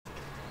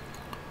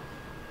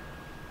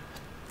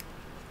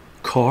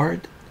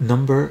Card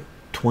number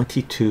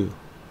 22,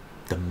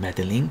 the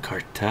Medellin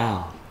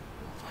Cartel.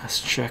 Let's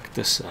check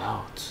this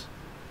out.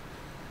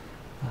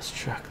 Let's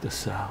check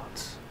this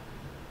out.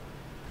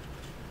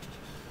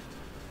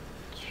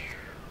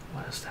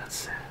 What does that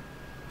say?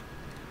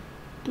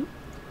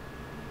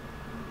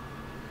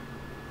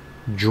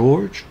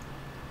 George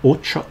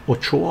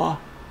Ochoa,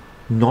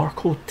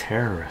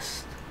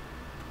 Narco-Terrorist.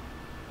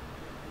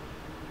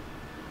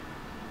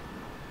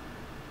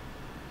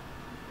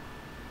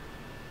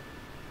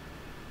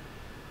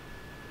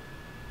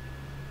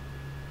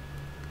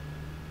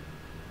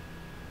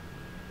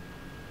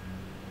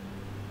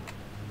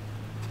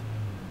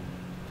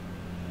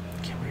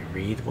 Can we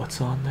read what's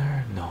on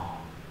there? No.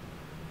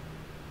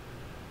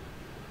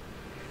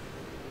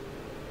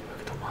 Look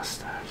at the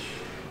mustache.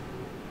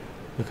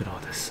 Look at all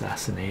the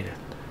assassinated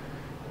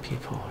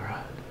people,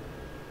 right?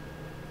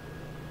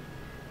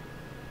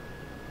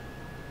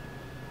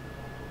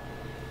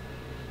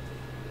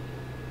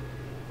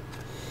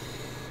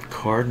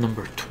 Card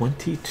number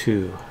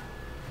 22,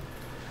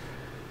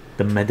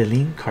 the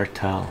Medellin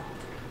Cartel.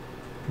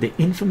 The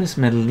infamous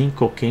Medellin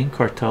cocaine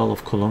cartel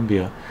of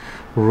Colombia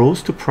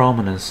rose to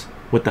prominence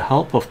with the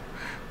help of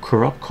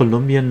corrupt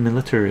Colombian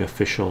military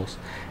officials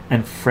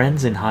and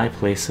friends in high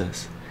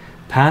places.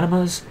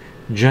 Panama's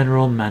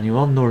General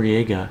Manuel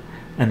Noriega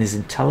and his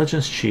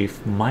intelligence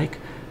chief Mike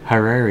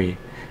Hariri,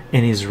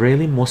 an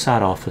Israeli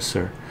Mossad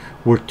officer,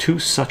 were two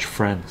such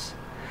friends.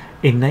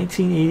 In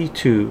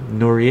 1982,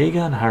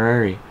 Noriega and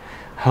Hariri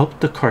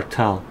helped the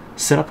cartel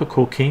set up a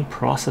cocaine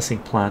processing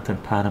plant in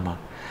Panama,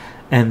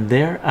 and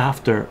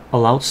thereafter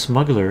allowed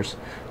smugglers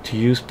to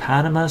use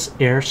Panama's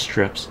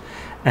airstrips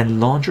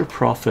and launder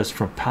profits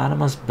from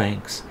Panama's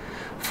banks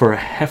for a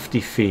hefty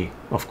fee,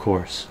 of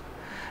course.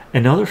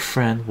 Another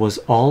friend was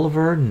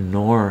Oliver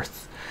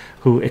North,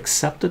 who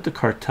accepted the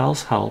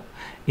cartel's help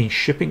in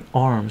shipping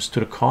arms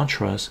to the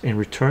Contras in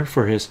return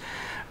for his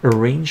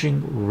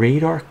arranging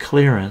radar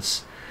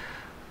clearance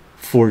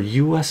for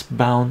US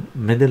bound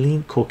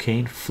Medellin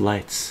cocaine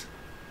flights.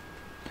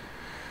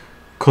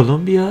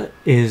 Colombia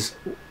is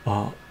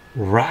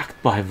racked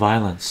by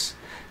violence.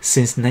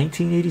 Since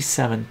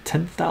 1987,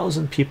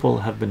 10,000 people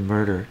have been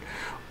murdered,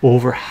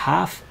 over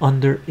half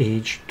under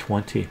age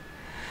 20.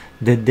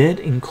 The dead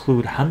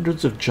include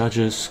hundreds of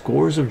judges,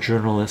 scores of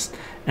journalists,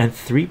 and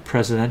 3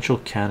 presidential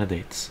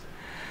candidates.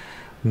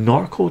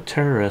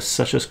 Narco-terrorists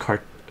such as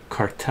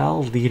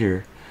cartel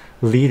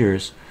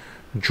leaders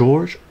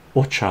George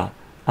Ochoa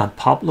and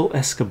Pablo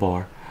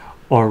Escobar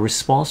are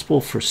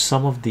responsible for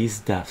some of these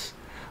deaths,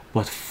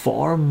 but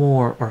far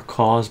more are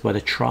caused by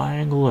the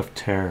Triangle of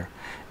Terror,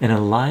 an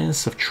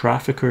alliance of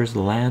traffickers,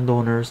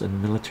 landowners,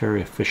 and military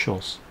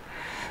officials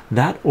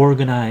that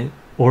organizes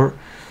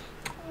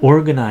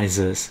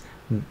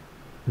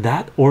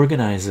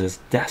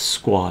death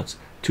squads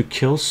to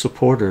kill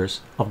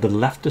supporters of the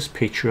leftist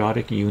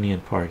Patriotic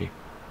Union Party.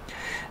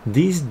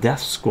 These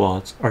death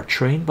squads are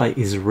trained by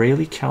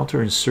Israeli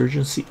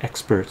counterinsurgency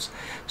experts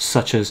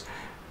such as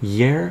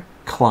Yair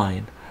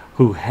Klein,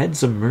 who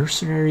heads a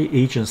mercenary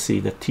agency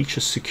that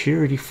teaches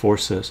security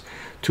forces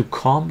to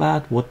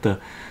combat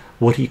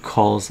what he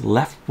calls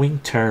left-wing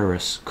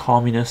terrorists,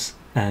 communists,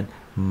 and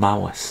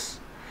Maoists.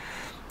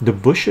 The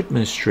Bush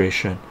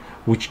administration,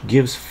 which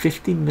gives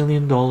 $50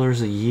 million a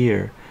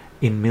year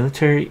in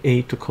military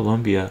aid to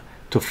Colombia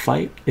to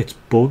fight its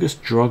bogus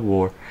drug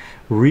war,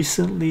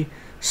 recently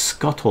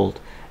scuttled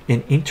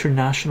an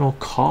international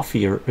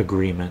coffee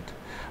agreement,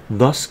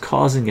 thus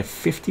causing a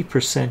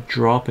 50%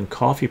 drop in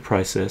coffee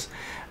prices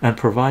and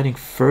providing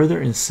further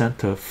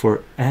incentive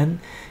for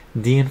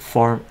Andean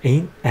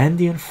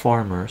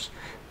farmers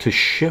to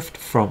shift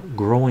from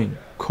growing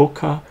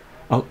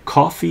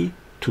coffee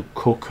to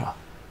coca.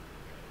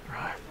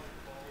 Right,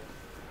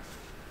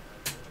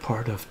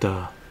 part of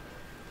the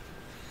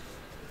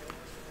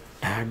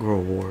agro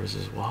wars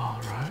as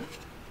well, right?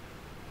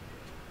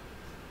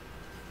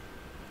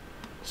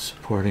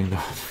 Supporting the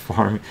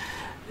farming.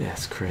 Yeah,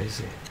 it's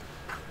crazy.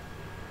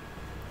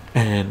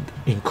 And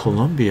in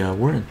Colombia,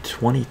 we're in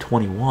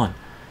 2021.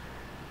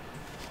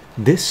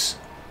 This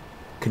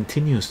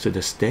continues to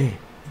this day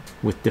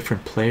with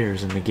different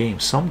players in the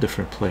game, some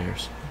different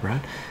players,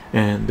 right?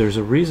 And there's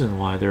a reason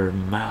why there are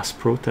mass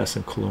protests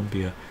in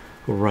Colombia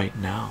right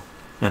now,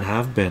 and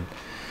have been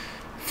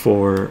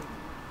for,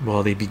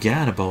 well, they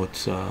began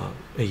about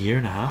a year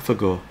and a half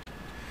ago.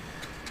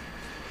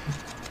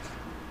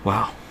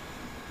 Wow.